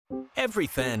Every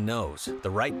fan knows the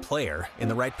right player in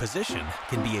the right position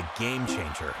can be a game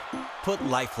changer. Put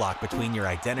LifeLock between your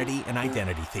identity and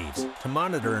identity thieves to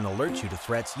monitor and alert you to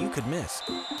threats you could miss.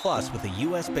 Plus, with a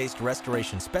U.S.-based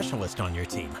restoration specialist on your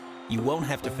team, you won't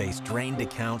have to face drained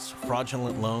accounts,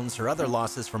 fraudulent loans, or other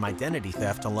losses from identity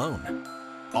theft alone.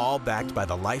 All backed by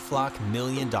the LifeLock $1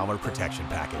 Million Protection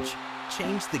Package.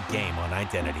 Change the game on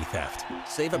identity theft.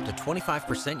 Save up to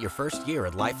 25% your first year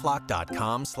at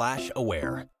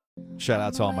LifeLock.com/aware. Shout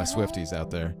out to all my Swifties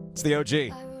out there. It's the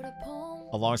OG.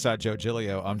 Alongside Joe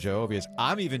Giglio, I'm Joe Ovies.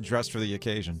 I'm even dressed for the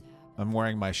occasion. I'm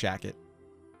wearing my shacket.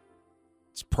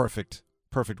 It's perfect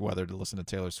weather to listen to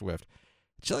Taylor Swift.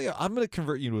 Giglio, I'm going to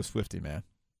convert you to a Swiftie, man.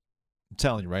 I'm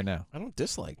telling you right now. I don't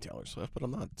dislike Taylor Swift, but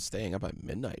I'm not staying up at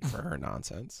midnight for her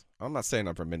nonsense. I'm not staying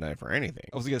up for midnight for anything.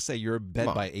 I was going to say, you're in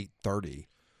bed by 8:30.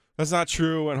 That's not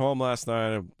true. I went home last night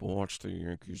and watched the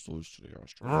Yankees lose to the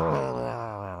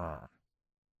Astros.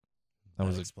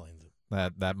 That explains it.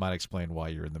 That might explain why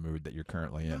you're in the mood that you're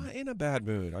currently in. Not in a bad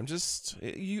mood. I'm just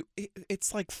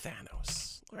it's like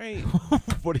Thanos, right?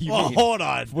 What do you mean? Hold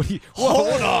on.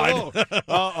 Hold on.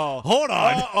 Uh-oh. Hold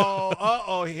on.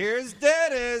 Uh-oh. Here's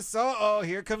Dennis. Uh-oh.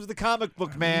 Here comes the comic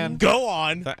book man. Go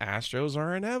on. The Astros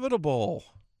are inevitable.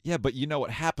 Yeah, but you know what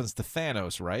happens to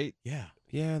Thanos, right? Yeah.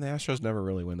 Yeah, and the Astros never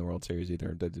really win the World Series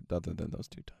either, other than those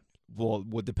 2 times. Well,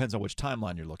 it depends on which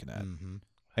timeline you're looking at. Mm-hmm.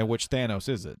 And which Thanos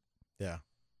is it? Yeah.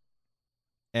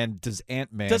 And does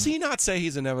Ant-Man... Does he not say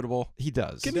he's inevitable? He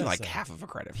does. Give me like half of a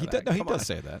credit for he that. He does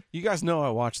say that. You guys know I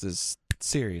watched this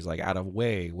series like out of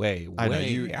way I know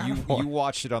you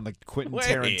watched it on the Quentin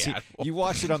Tarantino. You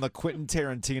watched it on the Quentin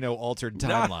Tarantino altered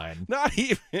timeline. Not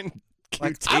even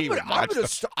like, I'm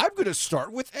gonna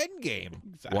start with Endgame.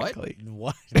 Exactly.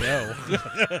 What? No.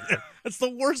 That's the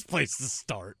worst place to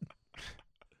start.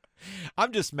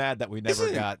 I'm just mad that we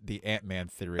never got the Ant-Man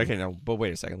theory. Okay, no, but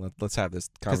wait a second. Let's have this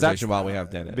conversation while we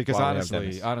have Dennis. Because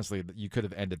honestly, you could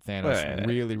have ended Thanos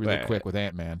really quick with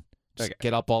Ant-Man. Just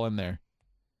get up all in there.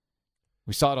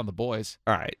 We saw it on The Boys.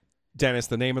 All right. Dennis,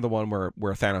 the name of the one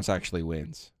where Thanos actually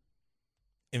wins.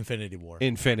 Infinity War.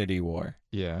 Infinity War.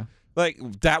 Yeah. Like,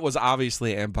 that was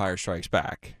obviously Empire Strikes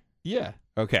Back. Yeah.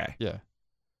 Okay. Yeah.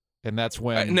 And that's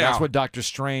when Doctor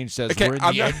Strange says, okay, we're in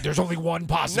the end. There's only one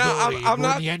possibility. We're in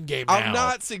the end game now. I'm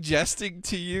not suggesting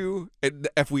to you,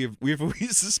 if we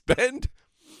suspend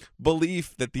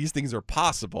belief that these things are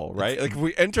possible, right? Like, if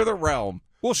we enter the realm.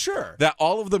 Well, sure. That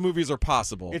all of the movies are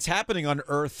possible. It's happening on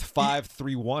Earth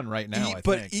 531 right now, I think.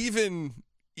 But even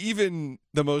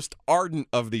the most ardent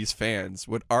of these fans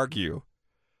would argue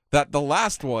that the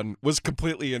last one was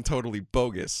completely and totally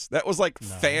bogus. That was like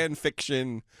fan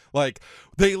fiction. Like,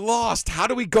 they lost. How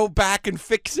do we go back and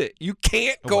fix it? You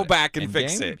can't go back and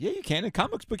fix it. Yeah, you can. In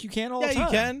comics book, you can all the time. Yeah,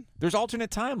 you can. There's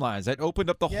alternate timelines. That opened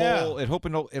up the whole. It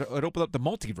opened up the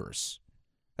multiverse.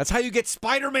 That's how you get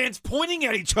Spider-Mans pointing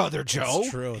at each other, Joe.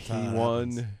 That's true. He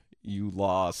won. You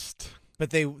lost.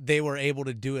 But they were able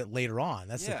to do it later on.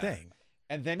 That's the thing.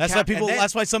 And then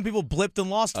that's why some people blipped and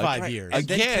lost 5 years. And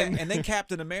then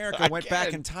Captain America went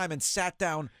back in time and sat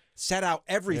out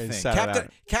everything.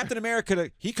 Captain America,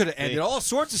 he could have ended all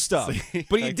sorts of stuff,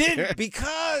 but he didn't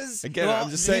because I'm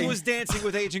just saying, he was dancing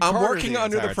with Agent Carter. I'm working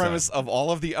under the premise of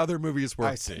all of the other movies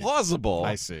were plausible.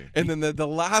 I see. And then the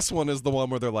last one is the one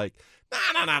where they're like,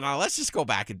 no, let's just go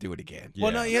back and do it again.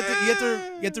 Well, no, you have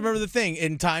to remember the thing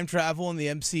in time travel in the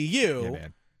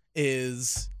MCU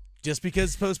is. Just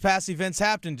because post-past events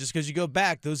happen, just because you go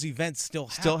back, those events still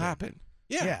happen.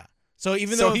 Yeah. So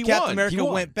even though Captain America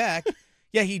went back,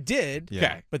 he did.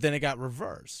 Yeah. But then it got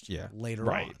reversed.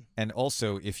 Later on. And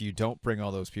also, if you don't bring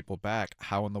all those people back,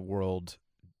 how in the world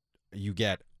you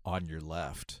get on your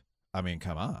left? I mean,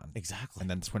 come on. Exactly. And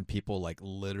then it's when people like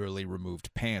literally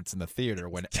removed pants in the theater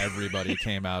when everybody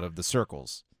came out of the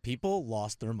circles. People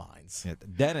lost their minds. Yeah,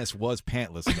 Dennis was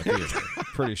pantless in the theater.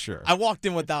 Pretty sure. I walked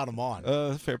in without him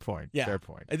on. Fair point. Yeah. Fair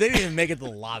point. They didn't even make it to the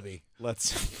lobby.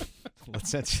 Let's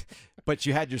but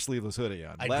you had your sleeveless hoodie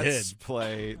on. Let's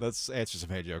answer some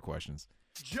Hey Joe questions.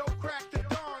 Joe cracked the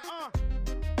dawn,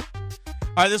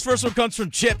 All right, this first one comes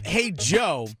from Chip. Hey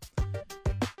Joe,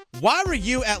 why were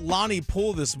you at Lonnie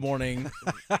Pool this morning?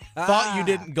 Thought you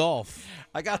didn't golf.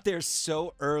 I got there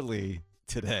so early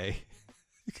today.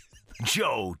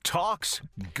 Joe talks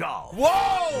golf.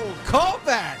 Whoa!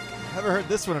 Callback! Haven't heard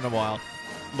this one in a while.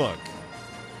 Look,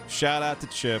 shout out to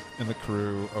Chip and the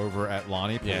crew over at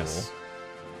Lonnie Pool. Yes.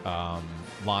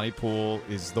 Lonnie Pool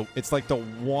it's like the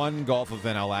one golf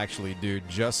event I'll actually do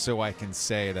just so I can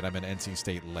say that I'm an NC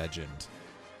State legend.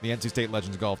 The NC State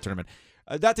Legends Golf Tournament.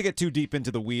 not to get too deep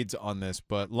into the weeds on this,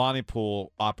 but Lonnie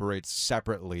Pool operates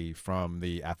separately from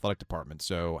the athletic department.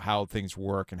 So how things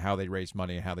work and how they raise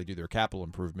money and how they do their capital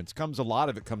improvements a lot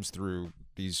of it comes through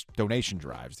these donation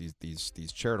drives,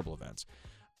 these charitable events.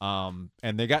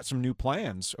 And they got some new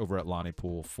plans over at Lonnie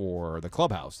Pool for the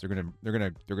clubhouse. They're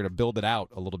gonna build it out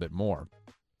a little bit more.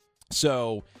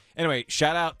 So anyway,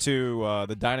 shout out to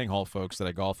the dining hall folks that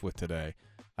I golfed with today.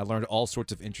 I learned all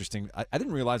sorts of interesting. I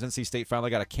didn't realize NC State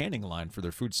finally got a canning line for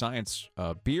their food science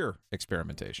beer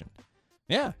experimentation.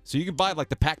 Yeah, so you can buy like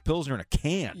the Pack Pilsner in a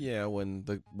can. Yeah, when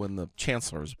the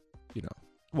chancellor's,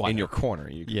 Well, in your corner.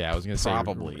 You can I was going to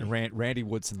probably say Randy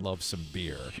Woodson loves some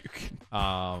beer. You can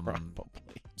Probably.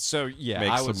 So yeah,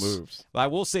 make some moves. I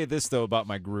will say this though about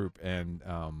my group, and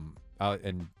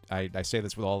I say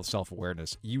this with all the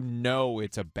self-awareness.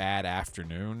 It's a bad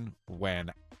afternoon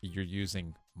when you're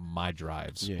using my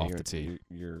drives off the tee.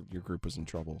 Your group was in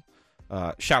trouble.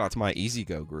 Shout out to my Easy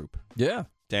Go group. Yeah,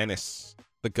 Dennis,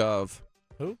 the Gov,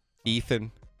 who?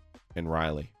 Ethan, and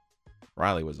Riley.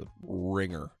 Riley was a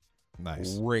ringer.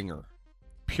 Nice ringer,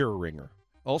 pure ringer.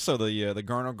 Also, the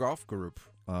Garner Golf Group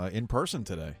in person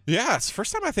today. Yeah, it's the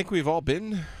first time I think we've all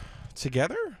been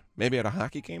together. Maybe at a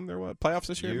hockey game. There were playoffs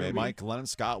this year. You, maybe Mike, Lennon,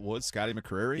 Scott Woods, Scotty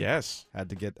McCreary. Yes, I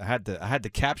had to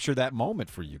capture that moment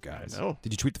for you guys. I know.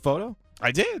 Did you tweet the photo?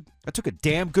 I did. I took a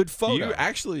damn good photo. You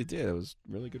actually did. It was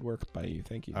really good work by you.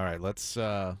 Thank you. All right, let's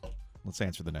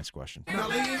answer the next question.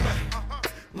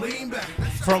 Lean back.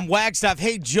 From Wagstaff,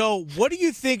 hey, Joe, what do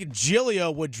you think Giglio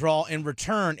would draw in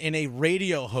return in a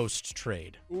radio host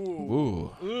trade?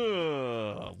 Ooh.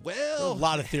 Well, a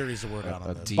lot of theories to work out on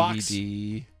A this.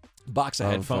 DVD box of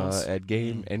headphones.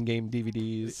 Endgame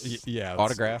DVDs. Yeah,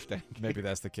 autographed. Maybe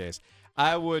that's the case.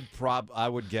 I would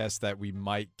guess that we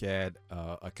might get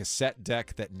a cassette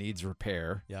deck that needs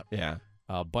repair. Yep. Yeah.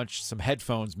 Some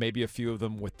headphones, maybe a few of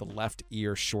them with the left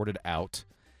ear shorted out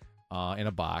in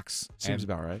a box. Seems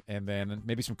about right. And then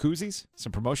maybe some koozies,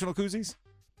 some promotional koozies.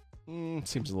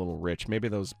 Seems a little rich. Maybe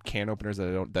those can openers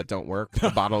that don't work, the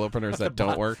bottle openers that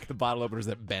don't work, the bottle openers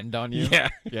that bend on you. Yeah,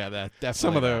 that definitely.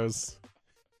 Some of those.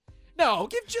 No,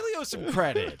 give Giglio some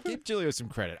credit. Give Giglio some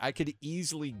credit. I could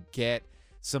easily get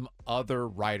some other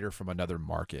writer from another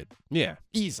market. Yeah,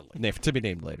 easily. To be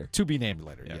named later. To be named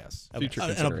later. Yeah. Yes. Future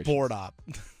And a considerations. board op.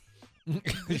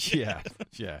 Yeah.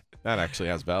 That actually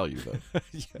has value, though.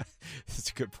 Yeah,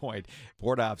 that's a good point.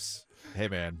 Board ops, hey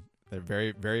man, they're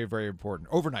very, very, very important.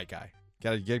 Overnight guy,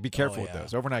 gotta be careful with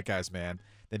those overnight guys, man.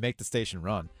 They make the station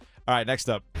run. All right, next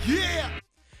up. Yeah.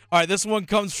 All right, this one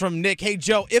comes from Nick. Hey,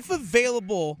 Joe, if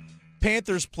available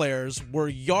Panthers players were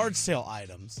yard sale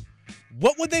items,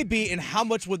 what would they be and how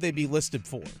much would they be listed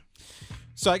for?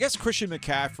 So I guess Christian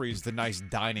McCaffrey's the nice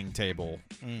dining table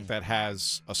that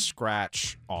has a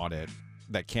scratch on it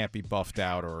that can't be buffed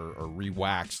out or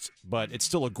re-waxed, but it's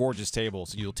still a gorgeous table,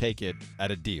 so you'll take it at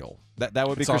a deal. That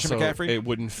would be Christian McCaffrey? It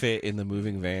wouldn't fit in the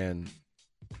moving van,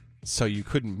 so you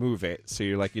couldn't move it. So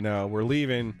you're like, we're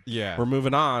leaving. Yeah. We're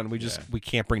moving on. We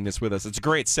can't bring this with us. It's a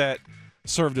great set.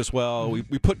 Served us well. We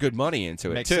put good money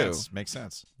into it, too. Makes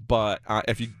sense. But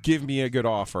if you give me a good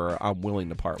offer, I'm willing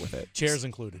to part with it. Chairs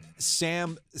included.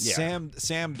 Sam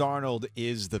Darnold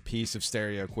is the piece of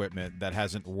stereo equipment that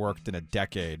hasn't worked in a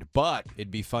decade, but it'd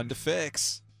be fun to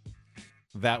fix.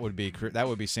 That would be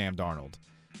Sam Darnold.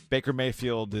 Baker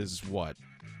Mayfield is what?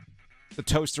 The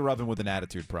toaster oven with an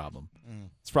attitude problem.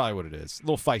 It's probably what it is. A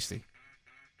little feisty.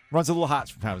 Runs a little hot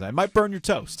from time to time. Might burn your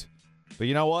toast. But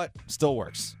you know what? Still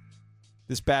works.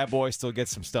 This bad boy still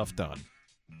gets some stuff done.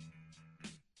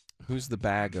 Who's the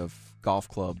bag of golf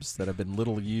clubs that have been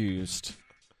little used,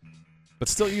 but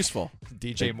still useful?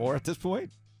 DJ Moore at this point?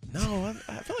 No,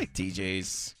 I feel like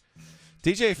DJ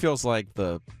feels like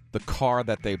the car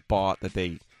that they bought that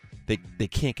they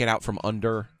can't get out from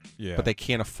under, but they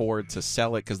can't afford to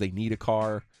sell it because they need a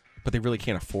car, but they really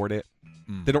can't afford it.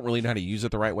 They don't really know how to use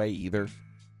it the right way either.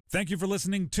 Thank you for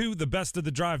listening to the Best of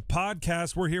the Drive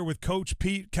podcast. We're here with Coach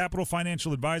Pete, Capital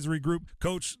Financial Advisory Group.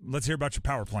 Coach, let's hear about your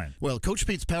power plan. Well, Coach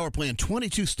Pete's Power Plan,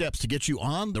 22 steps to get you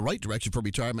on the right direction for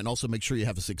retirement and also make sure you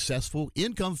have a successful,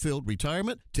 income-filled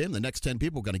retirement. Tim, the next 10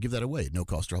 people are going to give that away, no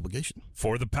cost or obligation.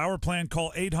 For the power plan,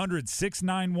 call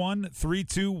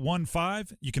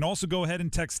 800-691-3215. You can also go ahead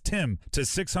and text Tim to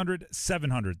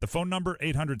 600-700. The phone number,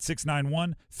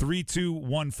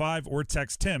 800-691-3215, or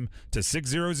text Tim to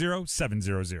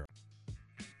 600-700.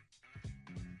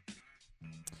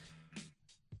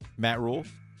 Matt Rule,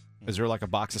 is there like a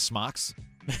box of smocks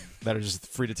that are just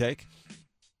free to take?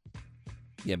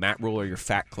 Yeah, Matt Rule are your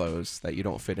fat clothes that you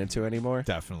don't fit into anymore.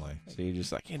 Definitely. So you're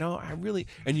just like, I really,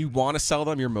 and you want to sell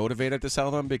them. You're motivated to sell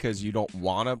them because you don't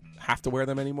want to have to wear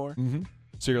them anymore. Mm-hmm.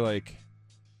 So you're like,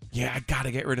 yeah, I got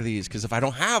to get rid of these because if I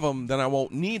don't have them, then I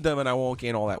won't need them and I won't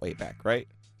gain all that weight back, right?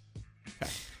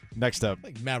 Okay. Next up.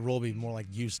 Like Matt Rule be more like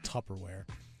used Tupperware.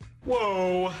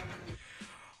 Whoa.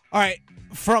 All right,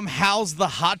 from Hal's the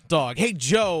Hot Dog. Hey,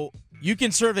 Joe, you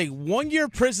can serve a 1-year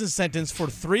prison sentence for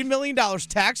 $3 million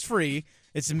tax-free.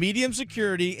 It's medium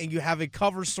security, and you have a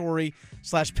cover story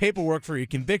 / paperwork for your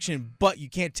conviction, but you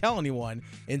can't tell anyone,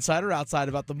 inside or outside,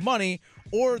 about the money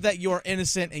or that you're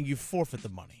innocent and you forfeit the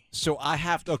money. So I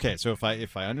have to. Okay, so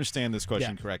if I understand this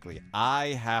question correctly, I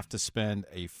have to spend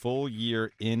a full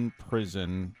year in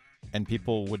prison, and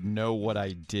people would know what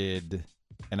I did,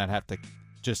 and I'd have to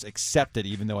just accept it,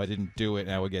 even though I didn't do it,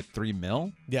 and I would get $3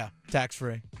 million? Yeah,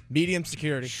 tax-free, medium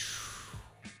security.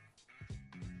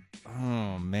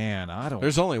 Oh man, I don't.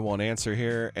 There's only one answer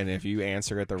here, and if you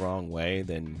answer it the wrong way,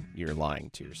 then you're lying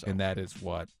to yourself. And that is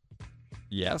what?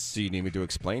 Yes. Do you need me to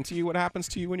explain to you what happens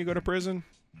to you when you go to prison?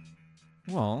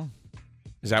 Well,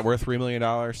 is that worth $3 million?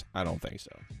 I don't think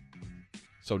so.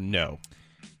 So no.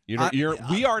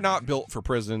 We are not built for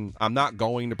prison. I'm not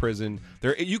going to prison.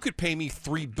 You could pay me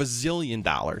 $3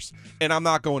 bazillion, and I'm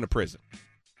not going to prison.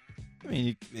 I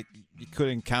mean, you could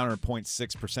encounter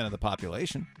 0.6% of the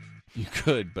population. You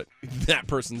could, but that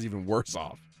person's even worse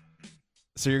off.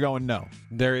 So you're going no.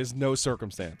 There is no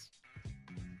circumstance.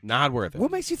 Not worth it.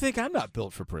 What makes you think I'm not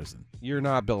built for prison? You're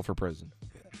not built for prison.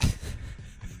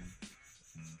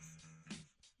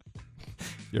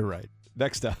 You're right.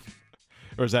 Next up.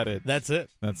 Or is that it? That's it.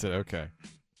 That's it. Okay.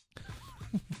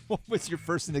 What was your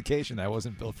first indication I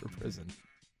wasn't built for prison?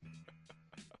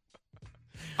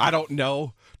 I don't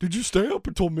know. Did you stay up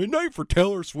until midnight for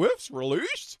Taylor Swift's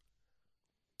release?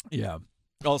 Yeah.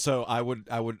 Also,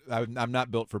 I'm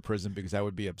not built for prison because I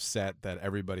would be upset that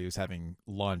everybody was having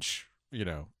lunch,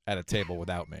 at a table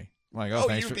without me. I'm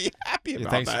like, you'd be happy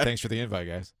about that. Thanks for the invite,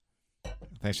 guys.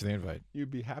 Thanks for the invite. You'd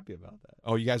be happy about that.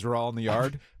 Oh, you guys were all in the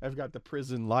yard? I've got the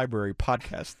prison library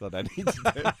podcast that I need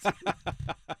to do.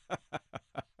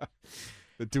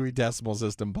 The Dewey Decimal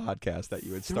System podcast that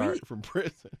you would start from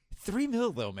prison. $3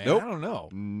 million, though, man. Nope. I don't know.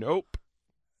 Nope.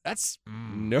 That's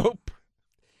nope.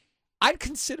 I'd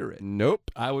consider it. Nope.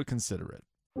 I would consider it.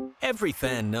 Every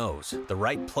fan knows the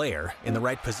right player in the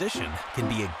right position can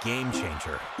be a game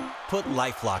changer. Put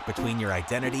LifeLock between your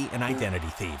identity and identity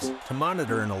thieves to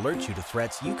monitor and alert you to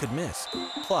threats you could miss.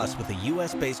 Plus, with a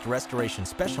U.S.-based restoration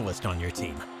specialist on your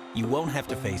team, you won't have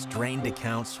to face drained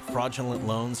accounts, fraudulent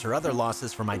loans, or other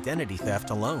losses from identity theft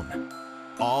alone.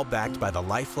 All backed by the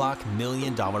LifeLock $1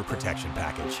 Million Protection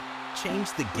Package.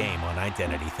 Change the game on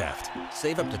identity theft.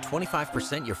 Save up to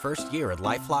 25% your first year at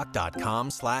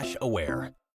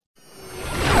LifeLock.com/aware.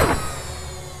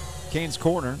 Canes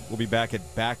Corner will be back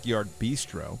at Backyard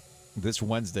Bistro this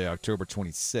Wednesday, October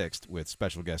 26th, with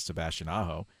special guest Sebastian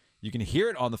Aho. You can hear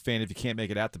it on The Fan if you can't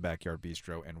make it at the Backyard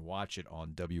Bistro, and watch it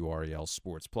on WREL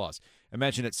Sports Plus. I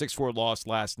mentioned it, 6-4 loss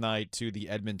last night to the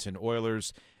Edmonton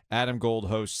Oilers. Adam Gold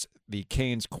hosts the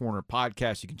Canes Corner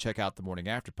podcast. You can check out the Morning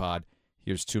After Pod.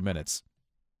 Here's 2 minutes.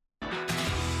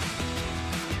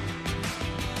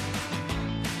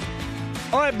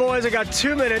 All right, boys, I got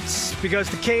 2 minutes because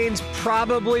the Canes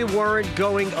probably weren't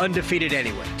going undefeated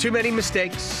anyway. Too many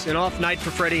mistakes, an off night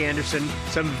for Freddie Anderson,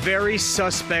 some very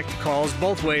suspect calls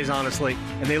both ways, honestly,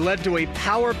 and they led to a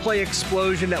power play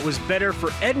explosion that was better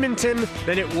for Edmonton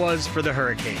than it was for the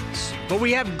Hurricanes. But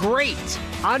we have great.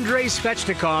 Andrei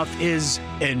Svechnikov is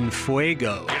en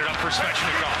fuego. Get it up for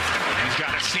Svechnikov. He's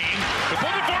got a seam. The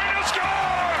pull before and he'll score!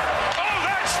 Oh,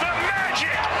 that's the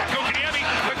magic! Kotkaniemi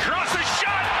across the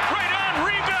shot, right on,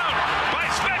 rebound by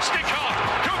Svechnikov.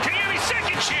 Kotkaniemi,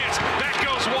 second chance, that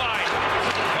goes wide.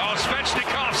 Oh,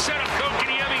 Svechnikov set up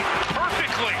Kotkaniemi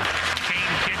perfectly.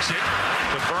 Kane kicks it,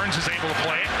 but Burns is able to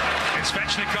play it, and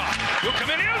Svechnikov will come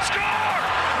in and he'll score!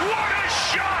 What a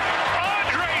shot!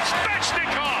 Andrei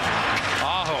Svechnikov!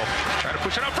 Aho, try to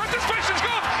push it out front, this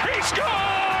Svechnikov, he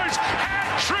scores!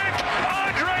 Hat-trick,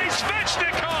 Andrei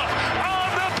Svechnikov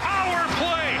on the power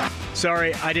play!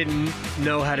 Sorry, I didn't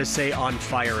know how to say on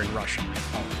fire in Russian.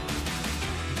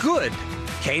 Good.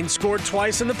 Kane scored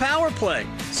twice in the power play.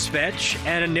 Svech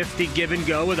and a nifty give and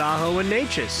go with Aho and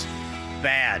Natchez.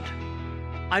 Bad.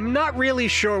 I'm not really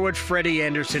sure what Freddie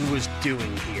Anderson was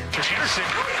doing here. Anderson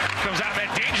comes out of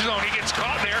that danger zone. He gets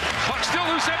caught there. Puck still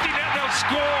loose, empty net, no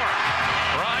score.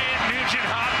 Ryan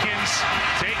Nugent-Hopkins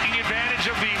taking advantage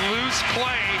of the loose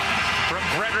play from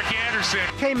Frederick Anderson.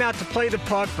 Came out to play the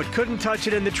puck, but couldn't touch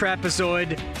it in the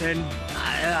trapezoid, and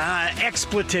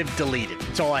expletive deleted.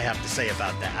 That's all I have to say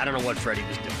about that. I don't know what Freddie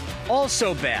was doing.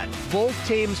 Also bad. Both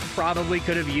teams probably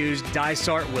could have used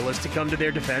Dysart Willis to come to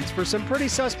their defense for some pretty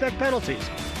suspect penalties.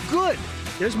 Good.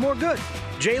 there's more good.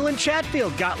 Jalen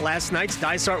Chatfield got last night's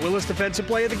Dysart Willis Defensive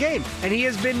Play of the Game, and he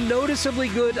has been noticeably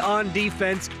good on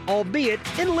defense, albeit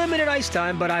in limited ice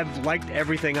time, but I've liked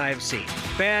everything I have seen.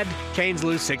 Bad, Canes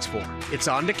lose 6-4. It's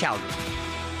on to Calgary.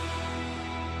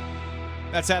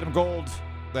 That's Adam Gold.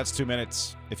 That's 2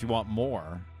 minutes. If you want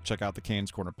more, check out the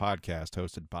Canes Corner podcast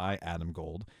hosted by Adam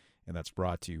Gold, and that's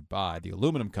brought to you by the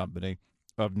Aluminum Company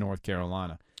of North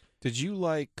Carolina. Did you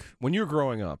like, when you were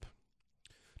growing up,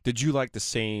 did you like the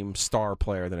same star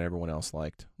player that everyone else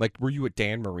liked? Like, were you a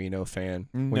Dan Marino fan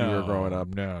when you were growing up?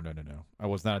 No. I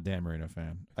was not a Dan Marino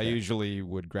fan. Okay. I usually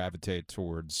would gravitate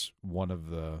towards one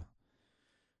of the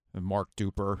Mark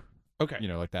Duper. Okay. You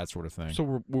know, like that sort of thing.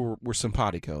 So we're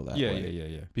simpatico that way.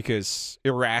 Yeah. Because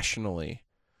irrationally,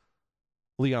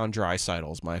 Leon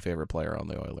Draisaitl is my favorite player on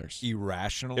the Oilers.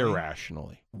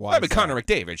 Irrationally? Why? I mean, Connor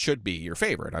McDavid should be your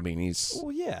favorite. I mean, he's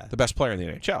the best player in the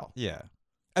NHL. Yeah.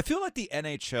 I feel like the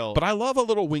NHL... But I love a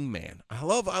little wingman. I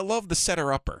love the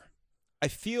setter-upper. I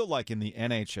feel like in the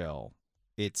NHL,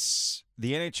 the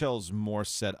NHL's more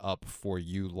set up for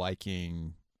you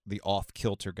liking the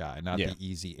off-kilter guy, not the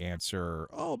easy answer,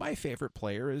 oh, my favorite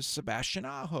player is Sebastian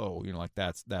Aho. You know, like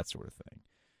that sort of thing.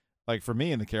 Like for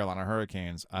me in the Carolina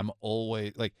Hurricanes, I'm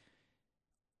always like,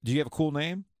 do you have a cool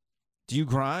name? Do you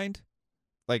grind?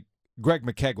 Like Greg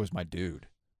McKegg was my dude.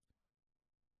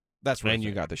 That's right. And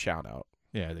you got the shout out.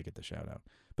 Yeah, I did get the shout out.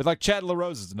 But like Chad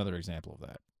LaRose is another example of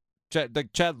that.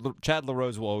 Chad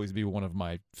LaRose will always be one of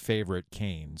my favorite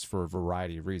Canes for a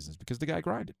variety of reasons because the guy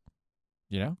grinded.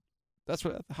 You know? That's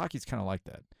what hockey's kind of like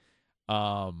that.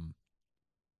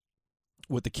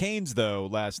 With the Canes, though,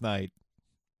 last night,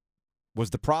 was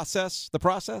the process?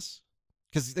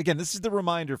 Because, again, this is the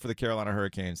reminder for the Carolina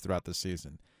Hurricanes throughout this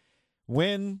season.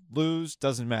 Win, lose,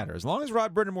 doesn't matter. As long as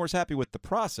Rod Brind'Amour's happy with the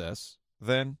process,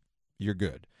 then you're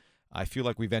good. I feel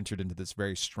like we've entered into this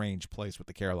very strange place with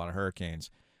the Carolina Hurricanes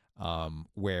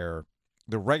where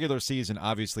the regular season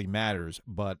obviously matters,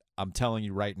 but I'm telling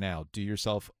you right now, do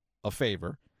yourself a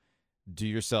favor. Do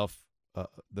yourself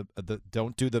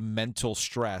don't do the mental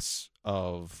stress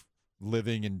of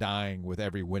living and dying with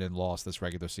every win and loss this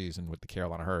regular season with the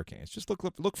Carolina Hurricanes. Just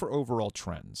look for overall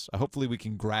trends. Hopefully we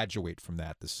can graduate from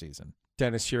that this season.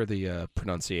 Dennis, you're the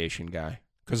pronunciation guy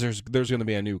because there's going to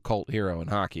be a new cult hero in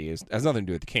hockey. It has nothing to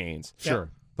do with the Canes. Sure.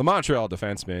 The Montreal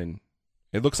defenseman,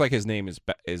 it looks like his name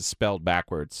is spelled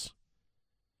backwards.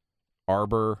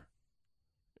 Arbor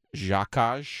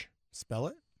Xhekaj. Spell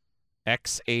it?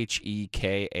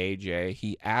 Xhekaj.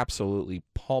 He absolutely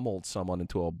pummeled someone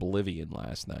into oblivion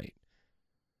last night.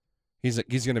 He's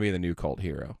going to be the new cult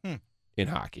hero in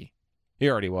hockey. He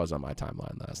already was on my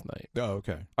timeline last night. Oh,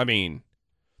 okay. I mean,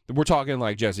 we're talking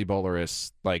like Jesse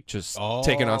Bolaris, like just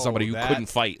taking on somebody who couldn't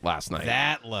fight last night.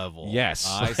 That level. Yes.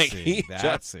 I see.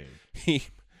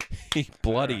 He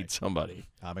bloodied somebody.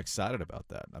 I'm excited about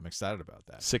that.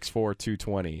 6'4",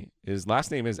 220. His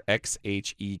last name is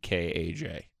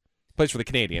Xhekaj. Plays for the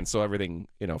Canadians, so everything,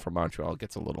 from Montreal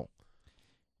gets a little...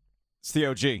 It's the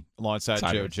OG alongside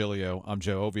Sideways. Joe Giglio. I'm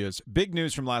Joe Ovias. Big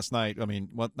news from last night. I mean,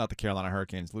 not the Carolina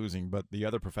Hurricanes losing, but the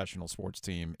other professional sports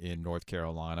team in North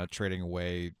Carolina trading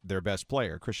away their best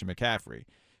player, Christian McCaffrey.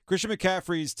 Christian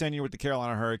McCaffrey's tenure with the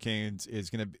Carolina Hurricanes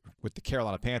with the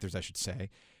Carolina Panthers, I should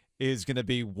say, is going to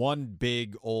be one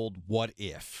big old what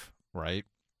if, right?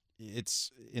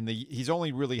 He's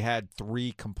only really had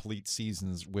 3 complete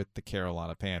seasons with the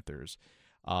Carolina Panthers.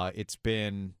 It's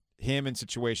been him in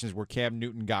situations where Cam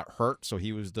Newton got hurt, so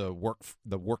he was the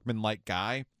workman-like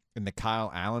guy in the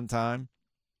Kyle Allen time,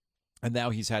 and now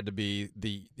he's had to be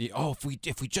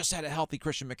if we just had a healthy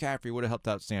Christian McCaffrey, would have helped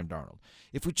out Sam Darnold.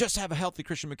 If we just have a healthy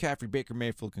Christian McCaffrey, Baker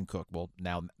Mayfield can cook. Well,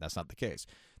 now that's not the case.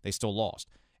 They still lost,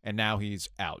 and now he's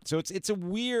out. So it's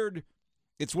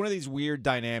one of these weird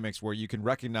dynamics where you can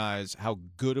recognize how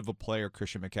good of a player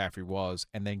Christian McCaffrey was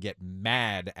and then get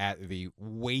mad at the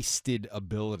wasted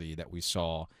ability that we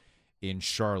saw in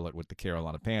Charlotte with the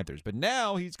Carolina Panthers. But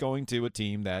now he's going to a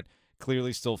team that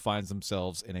clearly still finds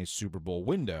themselves in a Super Bowl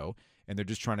window, and they're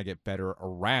just trying to get better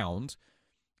around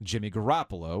Jimmy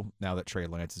Garoppolo now that Trey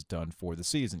Lance is done for the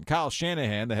season. Kyle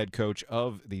Shanahan, the head coach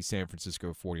of the San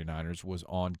Francisco 49ers, was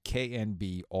on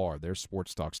KNBR, their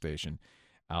sports talk station,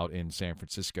 out in San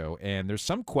Francisco, and there's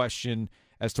some question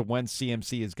as to when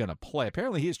CMC is going to play.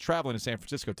 Apparently he is traveling to San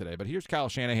Francisco today, but here's Kyle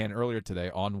Shanahan earlier today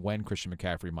on when Christian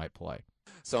McCaffrey might play.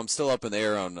 So I'm still up in the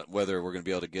air on whether we're going to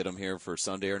be able to get him here for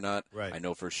Sunday or not. Right. I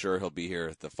know for sure he'll be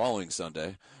here the following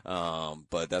Sunday,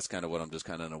 but that's kind of what I'm just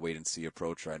kind of in a wait-and-see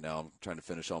approach right now. I'm trying to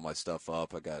finish all my stuff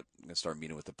up. I'm going to start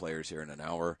meeting with the players here in an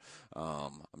hour.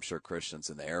 I'm sure Christian's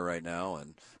in the air right now,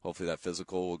 and hopefully that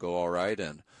physical will go all right,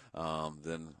 and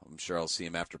then I'm sure I'll see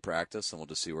him after practice, and we'll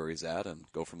just see where he's at and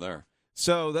go from there.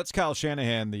 So that's Kyle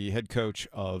Shanahan, the head coach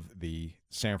of the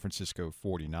San Francisco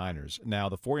 49ers. Now,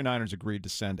 the 49ers agreed to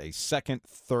send a second,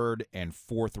 third, and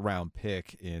fourth round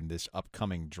pick in this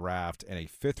upcoming draft and a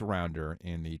fifth rounder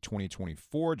in the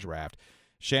 2024 draft.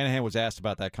 Shanahan was asked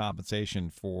about that compensation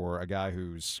for a guy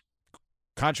whose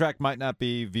contract might not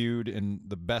be viewed in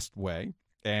the best way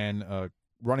and a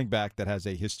running back that has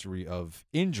a history of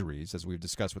injuries, as we've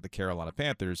discussed with the Carolina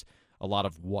Panthers, a lot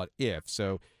of what if.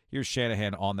 So here's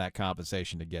Shanahan on that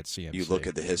compensation to get CMC. You look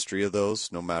at the history of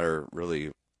those, no matter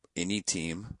really any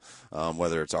team,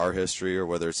 whether it's our history or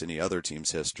whether it's any other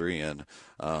team's history, and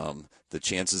the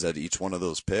chances that each one of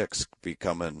those picks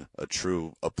becoming a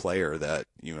player that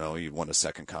you want a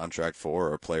second contract for,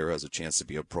 or a player who has a chance to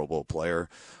be a Pro Bowl player,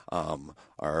 I'm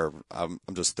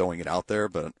just throwing it out there,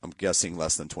 but I'm guessing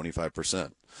less than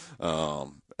 25%.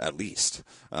 At least.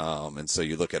 And so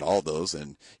you look at all those,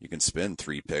 and you can spend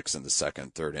 3 picks in the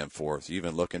second, third, and fourth. You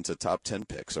even look into top 10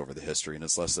 picks over the history, and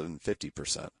it's less than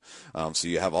 50%. So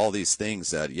you have all these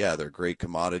things that, they're great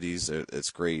commodities.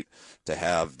 It's great to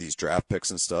have these draft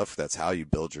picks and stuff. That's how you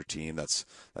build your team. That's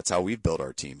how we build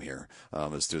our team here,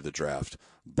 is through the draft.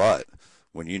 But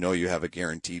when you have a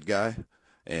guaranteed guy,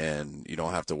 and you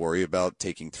don't have to worry about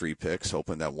taking 3 picks,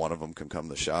 hoping that one of them can come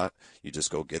the shot. You just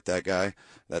go get that guy.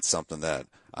 That's something that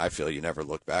I feel you never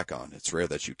look back on. It's rare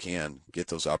that you can get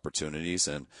those opportunities.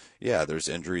 And, there's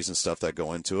injuries and stuff that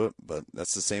go into it, but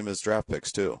that's the same as draft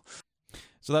picks too.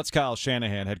 So that's Kyle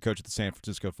Shanahan, head coach of the San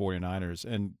Francisco 49ers.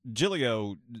 And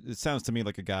Giglio, it sounds to me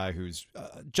like a guy who's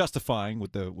justifying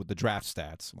with the draft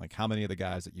stats, like how many of the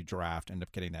guys that you draft end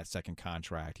up getting that second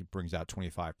contract. He brings out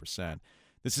 25%.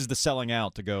 This is the selling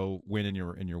out to go win in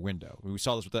your window. We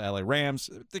saw this with the LA Rams.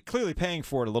 They're clearly paying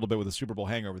for it a little bit with the Super Bowl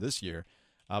hangover this year,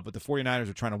 but the 49ers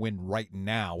are trying to win right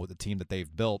now with the team that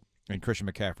they've built, and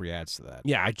Christian McCaffrey adds to that.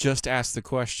 Yeah, I just asked the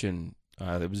question.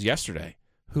 It was yesterday.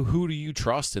 Who do you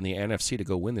trust in the NFC to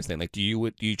go win this thing? Like, do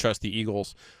you trust the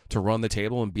Eagles to run the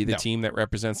table and be the team that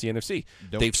represents the NFC?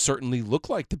 Nope. They've certainly looked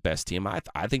like the best team.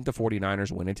 I think the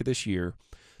 49ers went into this year.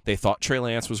 They thought Trey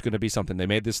Lance was going to be something. They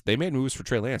made moves for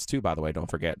Trey Lance too, by the way. Don't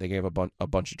forget, they gave a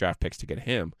bunch of draft picks to get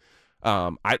him.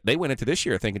 They went into this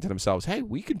year thinking to themselves, "Hey,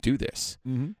 we can do this."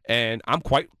 Mm-hmm. And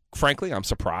I'm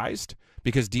surprised,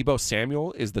 because Deebo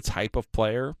Samuel is the type of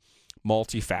player,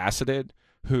 multifaceted,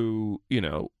 who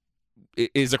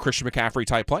is a Christian McCaffrey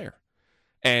type player.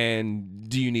 And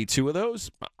do you need 2 of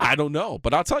those? I don't know,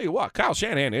 but I'll tell you what, Kyle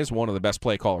Shanahan is one of the best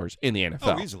play callers in the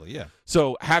NFL. Oh, easily, yeah.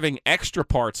 So having extra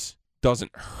parts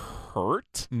doesn't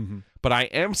hurt, but I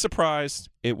am surprised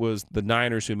it was the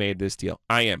Niners who made this deal.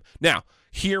 I am. Now,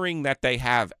 hearing that they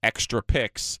have extra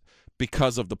picks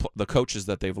because of the coaches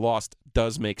that they've lost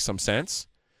does make some sense,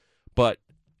 but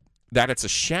that it's a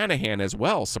Shanahan as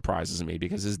well surprises me,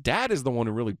 because his dad is the one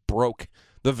who really broke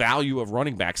the value of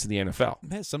running backs in the NFL.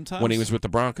 Man, sometimes when he was with the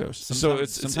Broncos.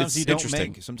 Sometimes you don't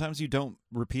interesting. Sometimes you don't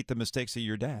repeat the mistakes of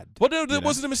your dad. Well, no, that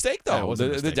wasn't a mistake, though.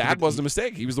 Yeah, the dad wasn't a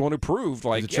mistake. He was the one who proved,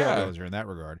 He's a trailblazer in that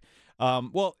regard. I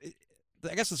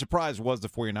guess the surprise was the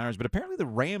 49ers, but apparently the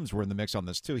Rams were in the mix on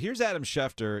this too. Here's Adam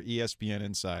Schefter, ESPN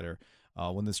insider,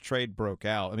 when this trade broke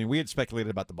out. I mean, we had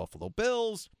speculated about the Buffalo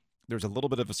Bills. There was a little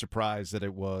bit of a surprise that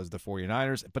it was the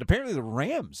 49ers, but apparently the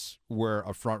Rams were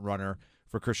a front runner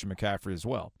for Christian McCaffrey as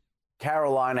well.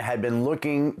 Carolina had been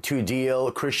looking to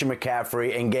deal Christian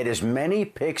McCaffrey and get as many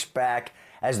picks back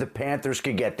as the Panthers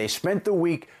could get. They spent the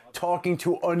week talking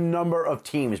to a number of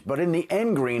teams, but in the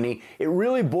end, Greeny, it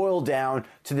really boiled down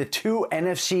to the 2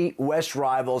 NFC West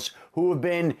rivals who have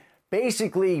been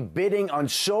basically bidding on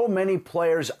so many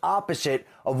players opposite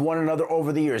of one another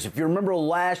over the years. If you remember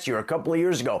last year, a couple of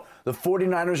years ago, the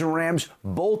 49ers and Rams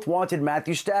both wanted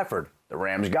Matthew Stafford. The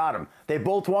Rams got him. They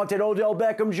both wanted Odell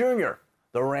Beckham Jr.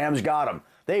 The Rams got him.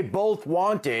 They both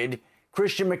wanted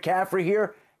Christian McCaffrey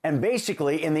here, and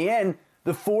basically, in the end,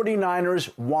 the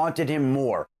 49ers wanted him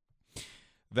more.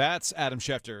 That's Adam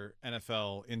Schefter,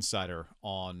 NFL insider,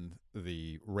 on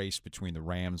the race between the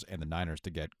Rams and the Niners to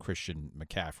get Christian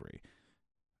McCaffrey.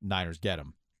 Niners get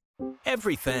him.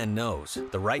 Every fan knows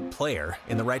the right player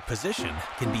in the right position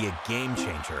can be a game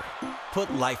changer. Put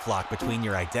LifeLock between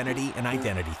your identity and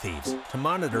identity thieves to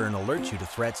monitor and alert you to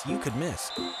threats you could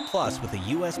miss. Plus, with a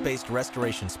U.S.-based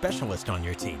restoration specialist on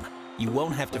your team, You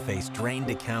won't have to face drained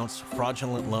accounts,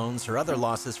 fraudulent loans, or other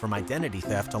losses from identity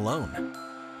theft alone.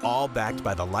 All backed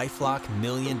by the LifeLock $1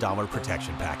 Million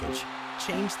Protection Package.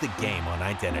 Change the game on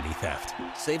identity theft.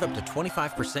 Save up to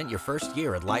 25% your first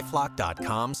year at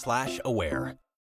LifeLock.com/aware.